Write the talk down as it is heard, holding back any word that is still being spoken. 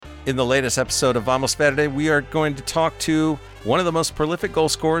In the latest episode of Vamos Verde, we are going to talk to one of the most prolific goal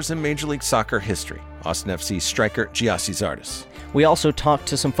scorers in Major League Soccer history, Austin FC striker Gyasi Zardes. We also talked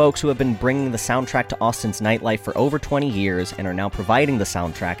to some folks who have been bringing the soundtrack to Austin's nightlife for over 20 years and are now providing the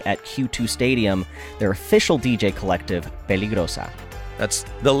soundtrack at Q2 Stadium, their official DJ collective, Peligrosa. That's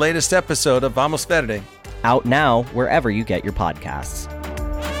the latest episode of Vamos Verde. Out now wherever you get your podcasts.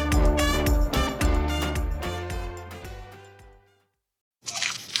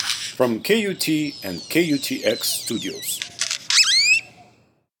 From KUT and KUTX Studios.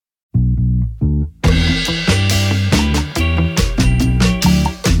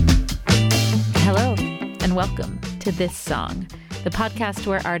 Hello, and welcome to This Song, the podcast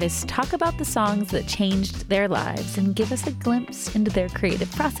where artists talk about the songs that changed their lives and give us a glimpse into their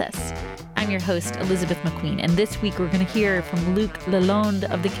creative process. I'm your host, Elizabeth McQueen, and this week we're going to hear from Luke Lalonde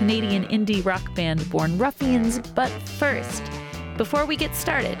of the Canadian indie rock band Born Ruffians. But first, before we get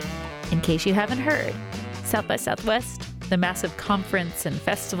started, in case you haven't heard, South by Southwest, the massive conference and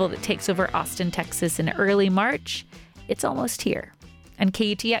festival that takes over Austin, Texas in early March, it's almost here. And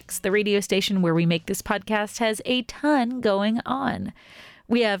KUTX, the radio station where we make this podcast, has a ton going on.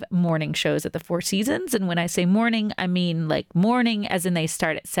 We have morning shows at the Four Seasons, and when I say morning, I mean like morning as in they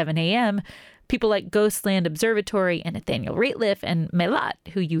start at 7 a.m., People like Ghostland Observatory and Nathaniel Rateliff and Melat,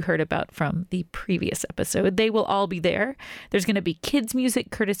 who you heard about from the previous episode, they will all be there. There's going to be kids'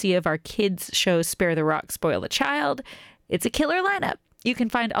 music courtesy of our kids' show Spare the Rock, Spoil the Child. It's a killer lineup. You can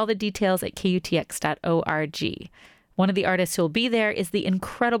find all the details at kutx.org. One of the artists who'll be there is the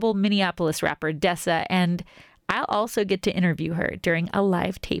incredible Minneapolis rapper Dessa, and I'll also get to interview her during a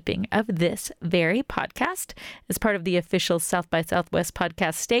live taping of this very podcast as part of the official South by Southwest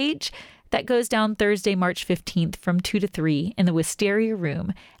podcast stage. That goes down Thursday, March 15th from 2 to 3 in the Wisteria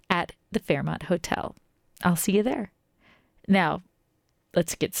Room at the Fairmont Hotel. I'll see you there. Now,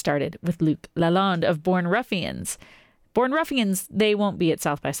 let's get started with Luke Lalonde of Born Ruffians. Born Ruffians, they won't be at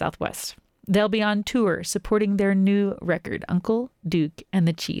South by Southwest. They'll be on tour supporting their new record, Uncle, Duke, and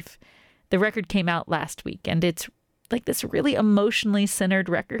the Chief. The record came out last week, and it's like this really emotionally centered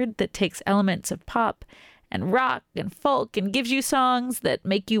record that takes elements of pop and rock and folk and gives you songs that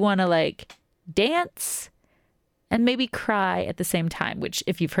make you want to like dance and maybe cry at the same time, which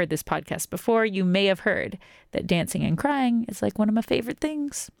if you've heard this podcast before, you may have heard that dancing and crying is like one of my favorite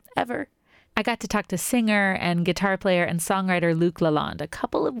things ever. I got to talk to singer and guitar player and songwriter Luke Lalonde a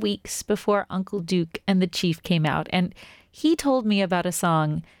couple of weeks before Uncle Duke and the Chief came out, and he told me about a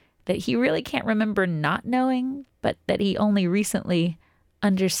song that he really can't remember not knowing, but that he only recently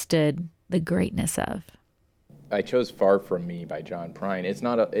understood the greatness of. I chose Far From Me by John Prine.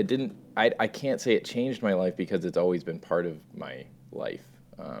 I can't say it changed my life because it's always been part of my life.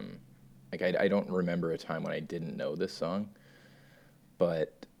 I don't remember a time when I didn't know this song,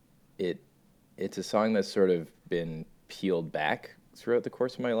 but it's a song that's sort of been peeled back throughout the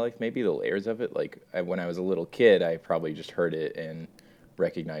course of my life, maybe the layers of it. When I was a little kid, I probably just heard it and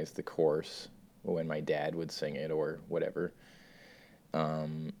recognized the chorus when my dad would sing it or whatever.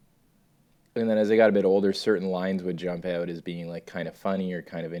 And then as I got a bit older, certain lines would jump out as being like kind of funny or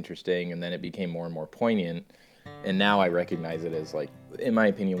kind of interesting, and then it became more and more poignant. And now I recognize it as like, in my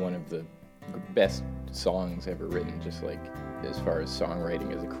opinion, one of the best songs ever written, just like as far as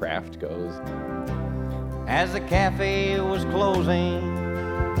songwriting as a craft goes. As the cafe was closing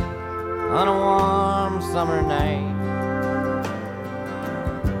on a warm summer night,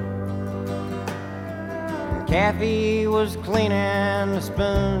 Kathy was cleaning the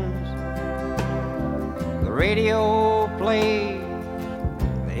spoons. The radio played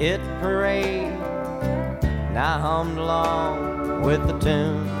the hit parade, and I hummed along with the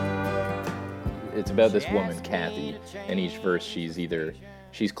tune. It's about this woman, Kathy, and each verse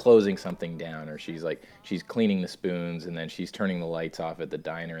she's closing something down, or she's cleaning the spoons, and then she's turning the lights off at the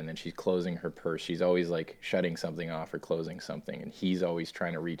diner, and then she's closing her purse. She's always like shutting something off or closing something, and he's always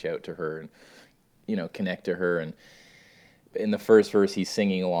trying to reach out to her and, connect to her. And in the first verse, he's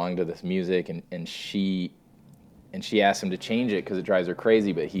singing along to this music, and she asks him to change it because it drives her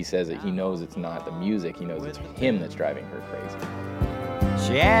crazy, but he says that he knows it's not the music, he knows it's him that's driving her crazy.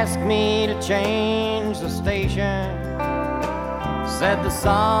 She asked me to change the station, said the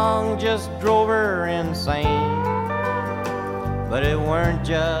song just drove her insane, but it weren't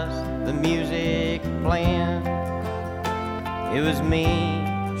just the music playing, it was me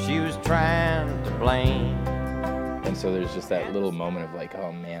she was trying to blame. And so there's just that little moment of like,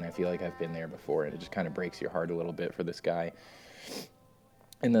 oh man, I feel like I've been there before, and it just kind of breaks your heart a little bit for this guy.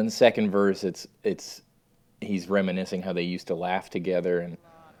 And then the second verse, he's reminiscing how they used to laugh together,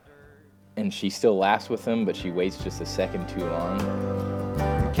 and she still laughs with him, but she waits just a second too long.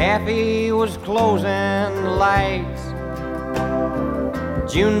 Kathy was closing the lights.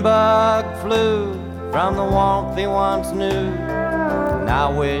 Junebug flew from the warmth he once knew, and I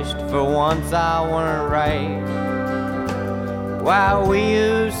wished for once I weren't right. While we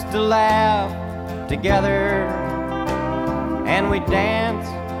used to laugh together, and we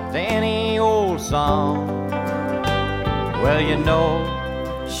danced to any old song. Well, you know,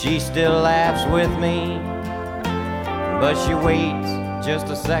 she still laughs with me, but she waits just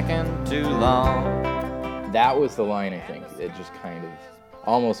a second too long. That was the line, I think. It just kind of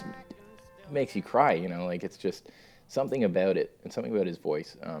almost makes you cry, you know, like it's just something about it and something about his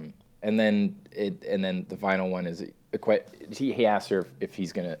voice. And then the final one is he asks her if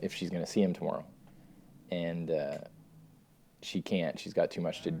she's gonna see him tomorrow, and she can't. She's got too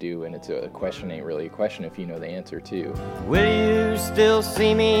much to do, and it's a question ain't really a question if you know the answer too. Will you still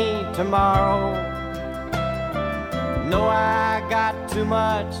see me tomorrow? No, I got too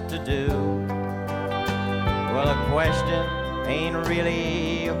much to do. Well, a question ain't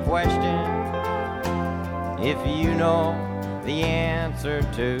really a question if you know the answer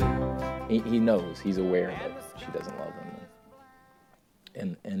to. He knows, he's aware that she doesn't love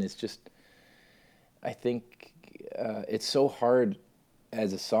him, and it's just, I think it's so hard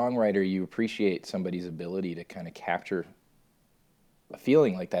as a songwriter. You appreciate somebody's ability to kind of capture a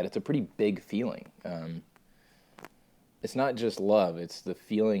feeling like that. It's a pretty big feeling. It's not just love, it's the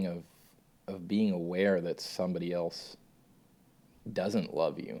feeling of being aware that somebody else doesn't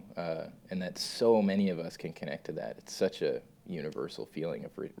love you, and that so many of us can connect to that. It's such a universal feeling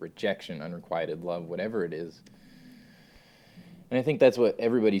of rejection, unrequited love, whatever it is. And I think that's what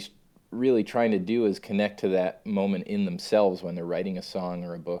everybody's really trying to do, is connect to that moment in themselves when they're writing a song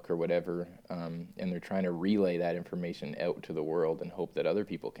or a book or whatever, and they're trying to relay that information out to the world and hope that other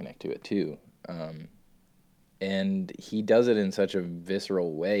people connect to it too. And he does it in such a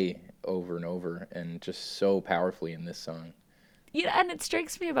visceral way over and over, and just so powerfully in this song. Yeah, and it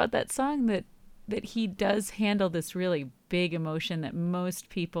strikes me about that song that he does handle this really big emotion that most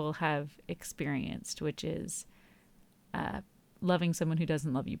people have experienced, which is loving someone who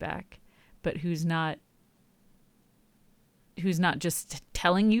doesn't love you back, but who's not just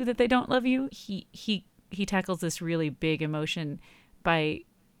telling you that they don't love you. He tackles this really big emotion by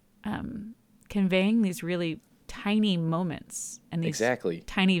conveying these really tiny moments and these exactly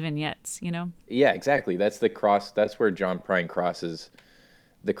tiny vignettes, you know? Yeah, exactly. That's where John Prine crosses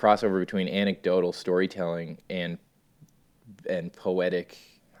the crossover between anecdotal storytelling and poetic,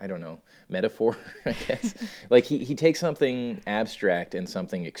 I don't know, metaphor, I guess. Like he takes something abstract and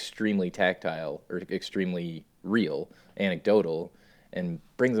something extremely tactile or extremely real, anecdotal, and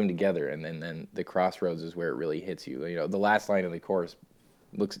brings them together, and then the crossroads is where it really hits you. You know, the last line of the chorus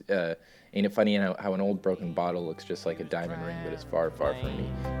looks, ain't it funny how an old broken bottle looks just like a diamond ring, but it's far, far from me.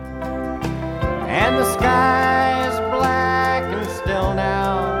 And the sky is black and still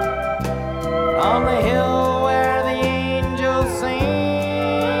now, on the hill where the angels sing.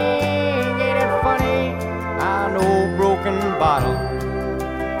 Ain't it funny how an old broken bottle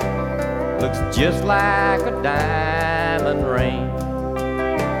looks just like a diamond ring,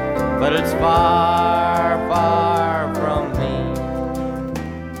 but it's far, far from me.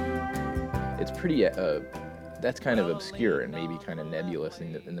 It's pretty, that's kind of obscure and maybe kind of nebulous,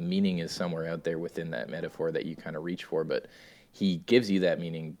 and the meaning is somewhere out there within that metaphor that you kind of reach for, but he gives you that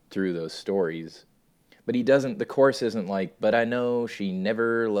meaning through those stories. But he doesn't, the chorus isn't like, but I know she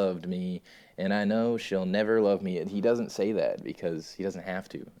never loved me, and I know she'll never love me. And he doesn't say that because he doesn't have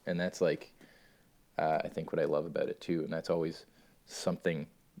to, and that's like, I think what I love about it too, and that's always something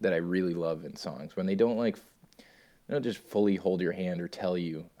that I really love in songs, when they don't just fully hold your hand or tell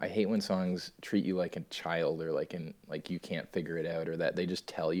you. I hate when songs treat you like a child, or like you can't figure it out, or that they just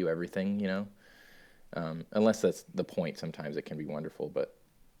tell you everything, you know? Unless that's the point, sometimes it can be wonderful, but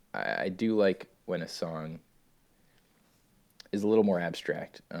I do like when a song is a little more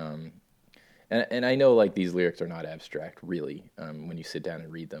abstract. And I know like these lyrics are not abstract really, when you sit down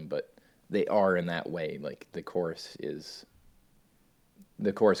and read them, but they are in that way. Like the chorus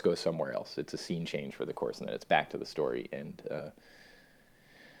goes somewhere else. It's a scene change for the chorus, and then it's back to the story. And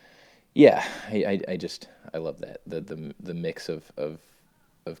yeah, I love that, the mix of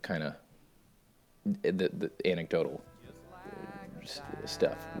kind of the anecdotal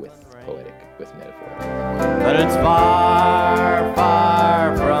stuff with poetic, with metaphor. But it's far,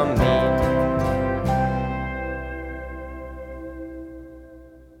 far from me.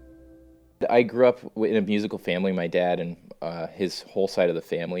 I grew up in a musical family. My dad and his whole side of the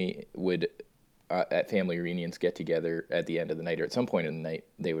family would, at family reunions, get together at the end of the night, or at some point in the night,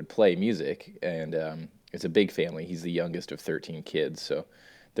 they would play music. And it's a big family. He's the youngest of 13 kids, so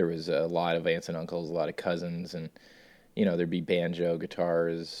there was a lot of aunts and uncles, a lot of cousins, and, you know, there'd be banjo,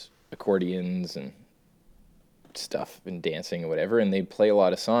 guitars, accordions, and stuff, and dancing and whatever, and they'd play a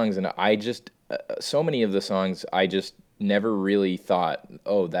lot of songs, and I just, so many of the songs, I just never really thought,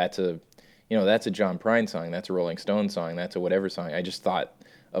 oh, that's a John Prine song, that's a Rolling Stones song, that's a whatever song. I just thought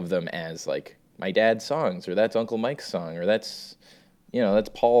of them as, like, my dad's songs, or that's Uncle Mike's song, or that's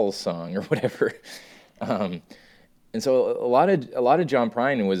Paul's song, or whatever. And so a lot of John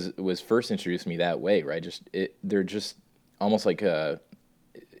Prine was first introduced to me that way, right? They're just almost like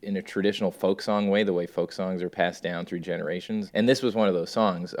in a traditional folk song way, the way folk songs are passed down through generations. And this was one of those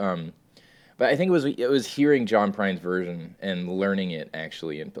songs. But I think it was hearing John Prine's version and learning it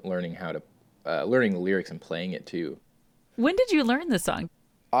actually, and learning the lyrics and playing it too. When did you learn this song?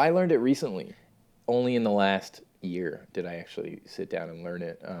 I learned it recently. Only in the last year did I actually sit down and learn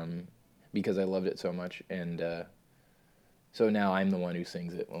it, because I loved it so much. And so now I'm the one who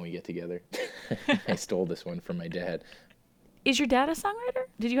sings it when we get together. I stole this one from my dad. Is your dad a songwriter?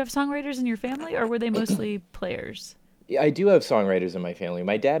 Did you have songwriters in your family, or were they mostly players? Yeah, I do have songwriters in my family.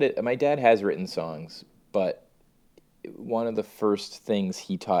 My dad has written songs, but one of the first things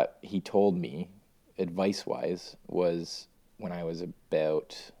he told me, advice-wise, was when I was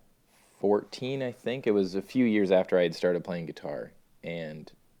about 14, I think. It was a few years after I had started playing guitar, and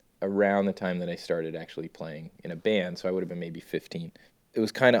around the time that I started actually playing in a band, so I would have been maybe 15. It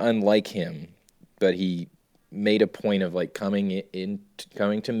was kind of unlike him, but he made a point of, like, coming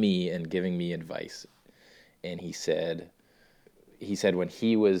to me and giving me advice. And he said when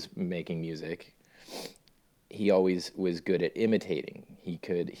he was making music, he always was good at imitating.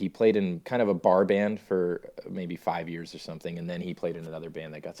 He played in kind of a bar band for maybe 5 years or something, and then he played in another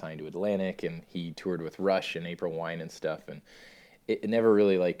band that got signed to Atlantic, and he toured with Rush and April Wine and stuff, and it never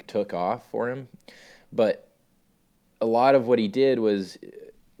really, like, took off for him. But a lot of what he did was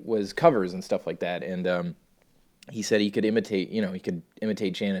covers and stuff like that, and he said he could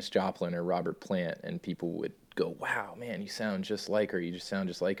imitate Janis Joplin or Robert Plant, and people would go, wow, man, you sound just like her, you just sound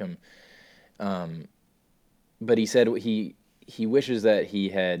just like him. But he said he wishes that he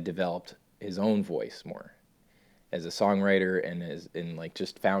had developed his own voice more as a songwriter, and like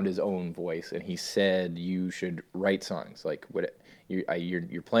just found his own voice. And he said you should write songs. Like,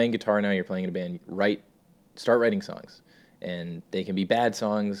 you're playing guitar now, you're playing in a band, start writing songs. And they can be bad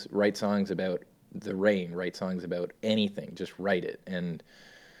songs, write songs about the rain, write songs about anything, just write it, and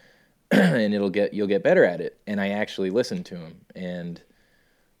you'll get better at it. And I actually listened to him, and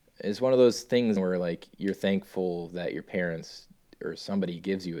it's one of those things where, like, you're thankful that your parents or somebody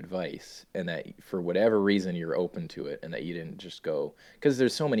gives you advice, and that for whatever reason you're open to it, and that you didn't just go, because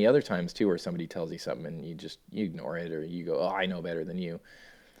there's so many other times too where somebody tells you something and you ignore it, or you go, oh, I know better than you.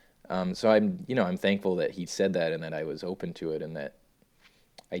 So I'm thankful that he said that, and that I was open to it, and that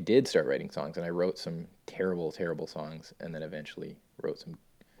I did start writing songs, and I wrote some terrible, terrible songs, and then eventually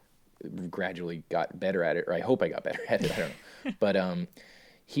gradually got better at it, or I hope I got better at it, I don't know. But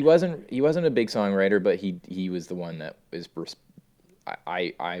he wasn't a big songwriter, but he was the one that is,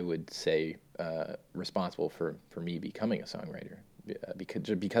 I would say, responsible for me becoming a songwriter,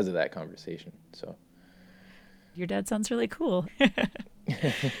 because of that conversation. So your dad sounds really cool.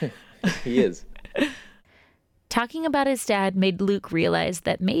 He is. Talking about his dad made Luke realize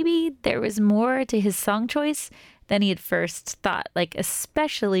that maybe there was more to his song choice than he had first thought, like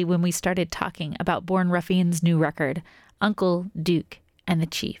especially when we started talking about Born Ruffians' new record, Uncle Duke and the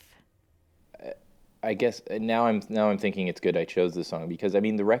Chief. I guess now I'm thinking it's good I chose this song, because I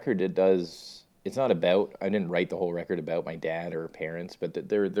mean the record, it's not about, I didn't write the whole record about my dad or parents, but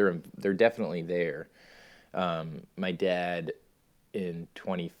they're definitely there. My dad in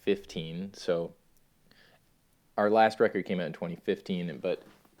 2015, so our last record came out in 2015, but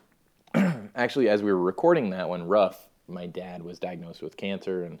actually as we were recording that one, my dad was diagnosed with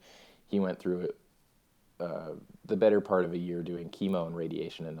cancer, and he went through it the better part of a year doing chemo and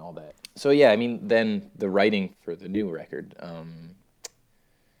radiation and all that. So yeah, I mean, then the writing for the new record,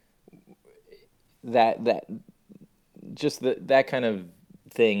 that kind of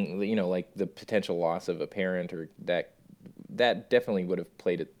thing, you know, like the potential loss of a parent, or that definitely would have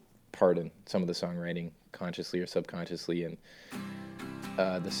played a part in some of the songwriting, consciously or subconsciously. And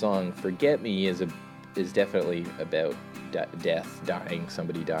the song "Forget Me" is definitely about death, dying,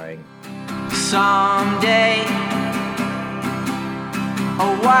 somebody dying. Someday,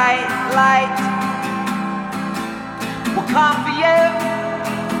 a white light will come for you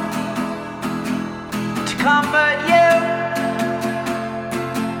to comfort you.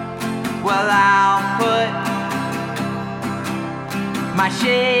 Well, I'll put my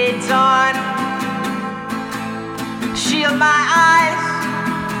shades on, shield my eyes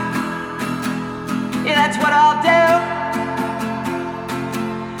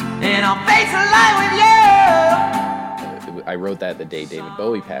I wrote that the day David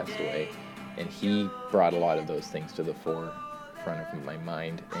Bowie passed away, and he brought a lot of those things to the forefront of my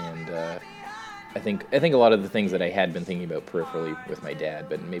mind. And I think a lot of the things that I had been thinking about peripherally with my dad,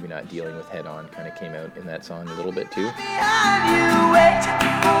 but maybe not dealing with head on, kind of came out in that song a little bit too.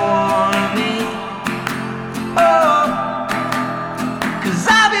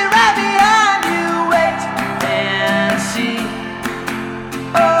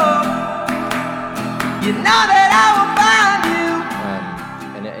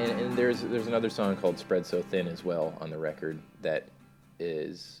 And there's another song called Spread So Thin as well on the record that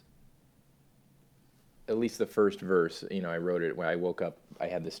is, at least the first verse, I wrote it when I woke up. I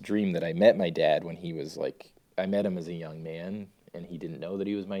had this dream that I met my dad when he was I met him as a young man, and he didn't know that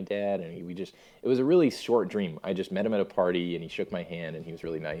he was my dad, and it was a really short dream. I just met him at a party, and he shook my hand, and he was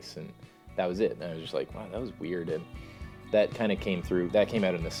really nice, and that was it. And I was just like, wow, that was weird, and that kind of came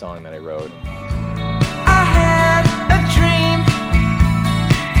out in the song that I wrote. I had a dream.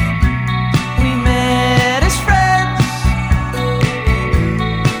 We met as friends.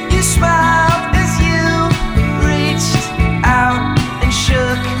 You smiled as you reached out and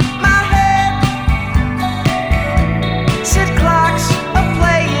shook my hand. Said clocks are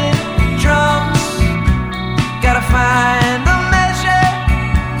playing drums. Gotta find the measure.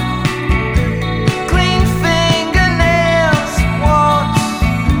 Clean fingernails won't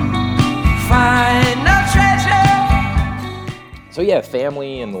find no treasure. So yeah,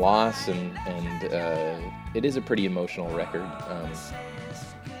 family and loss, and it is a pretty emotional record.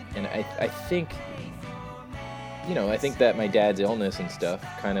 And I think that my dad's illness and stuff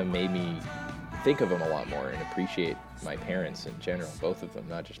kind of made me think of him a lot more and appreciate my parents in general, both of them,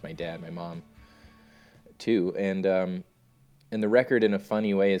 not just my dad, my mom too. And the record in a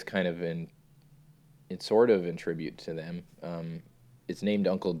funny way is kind of it's sort of in tribute to them. It's named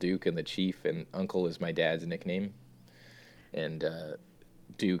Uncle Duke and the Chief, and Uncle is my dad's nickname. And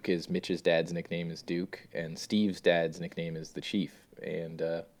Duke is Mitch's dad's nickname is Duke, and Steve's dad's nickname is the Chief. And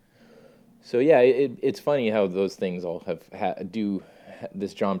so yeah, it's funny how those things all do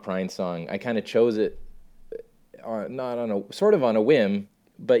this John Prine song. I kind of chose it not on a sort of on a whim,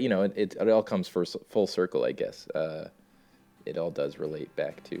 but it all comes full circle, I guess. It all does relate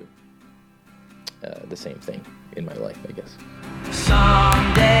back to the same thing in my life, I guess.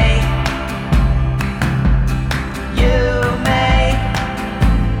 Someday you may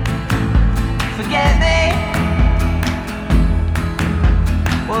forget me.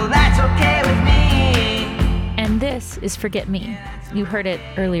 Well, that's okay with me. And this is Forget Me. You heard it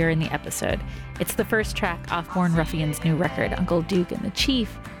earlier in the episode. It's the first track off Born Ruffians' new record, Uncle Duke and the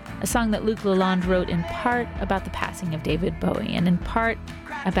Chief, a song that Luke Lalonde wrote in part about the passing of David Bowie and in part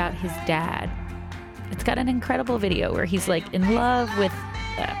about his dad. It's got an incredible video where he's in love with,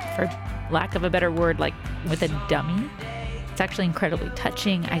 for lack of a better word, with a dummy. It's actually incredibly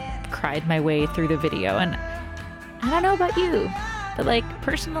touching. I cried my way through the video, and I don't know about you, but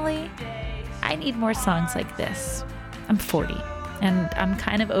personally, I need more songs like this. I'm 40, and I'm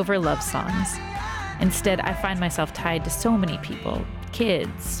kind of over love songs. Instead, I find myself tied to so many people,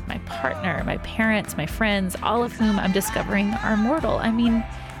 kids, my partner, my parents, my friends, all of whom I'm discovering are mortal. I mean,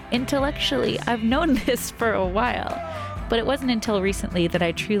 intellectually, I've known this for a while, but it wasn't until recently that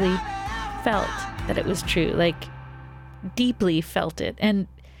I truly felt that it was true, deeply felt it. And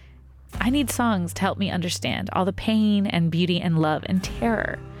I need songs to help me understand all the pain and beauty and love and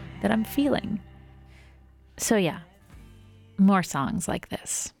terror that I'm feeling. So yeah, more songs like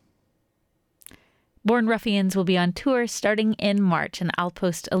this. Born Ruffians will be on tour starting in March, and I'll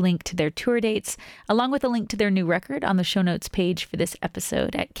post a link to their tour dates, along with a link to their new record on the show notes page for this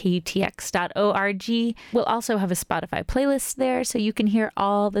episode at kutx.org. We'll also have a Spotify playlist there, so you can hear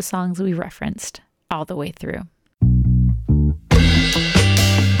all the songs we referenced all the way through.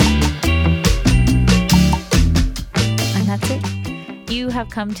 And that's it. You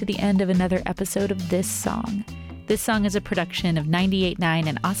have come to the end of another episode of This Song. This Song is a production of 98.9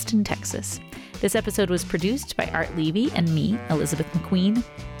 in Austin, Texas. This episode was produced by Art Levy and me, Elizabeth McQueen.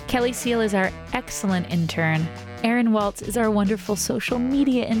 Kelly Seal is our excellent intern. Aaron Waltz is our wonderful social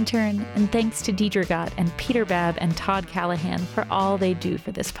media intern. And thanks to Deidre Gott and Peter Babb and Todd Callahan for all they do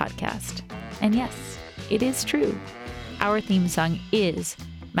for this podcast. And yes, it is true. Our theme song is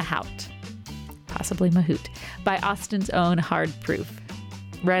Mahout, possibly Mahout, by Austin's own Hard Proof.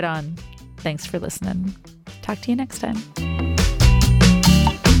 Right on. Thanks for listening. Talk to you next time.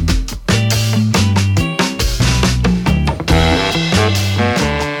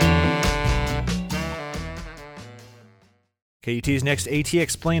 KUT's next AT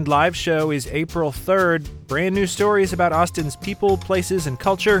Explained live show is April 3rd. Brand new stories about Austin's people, places, and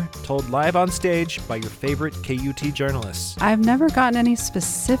culture, told live on stage by your favorite KUT journalists. I've never gotten any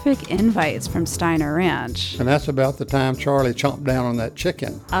specific invites from Steiner Ranch. And that's about the time Charlie chomped down on that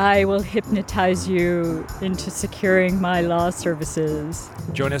chicken. I will hypnotize you into securing my law services.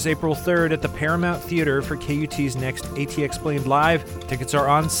 Join us April 3rd at the Paramount Theater for KUT's next AT Explained Live. Tickets are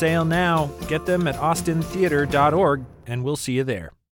on sale now. Get them at austintheater.org, and we'll see you there.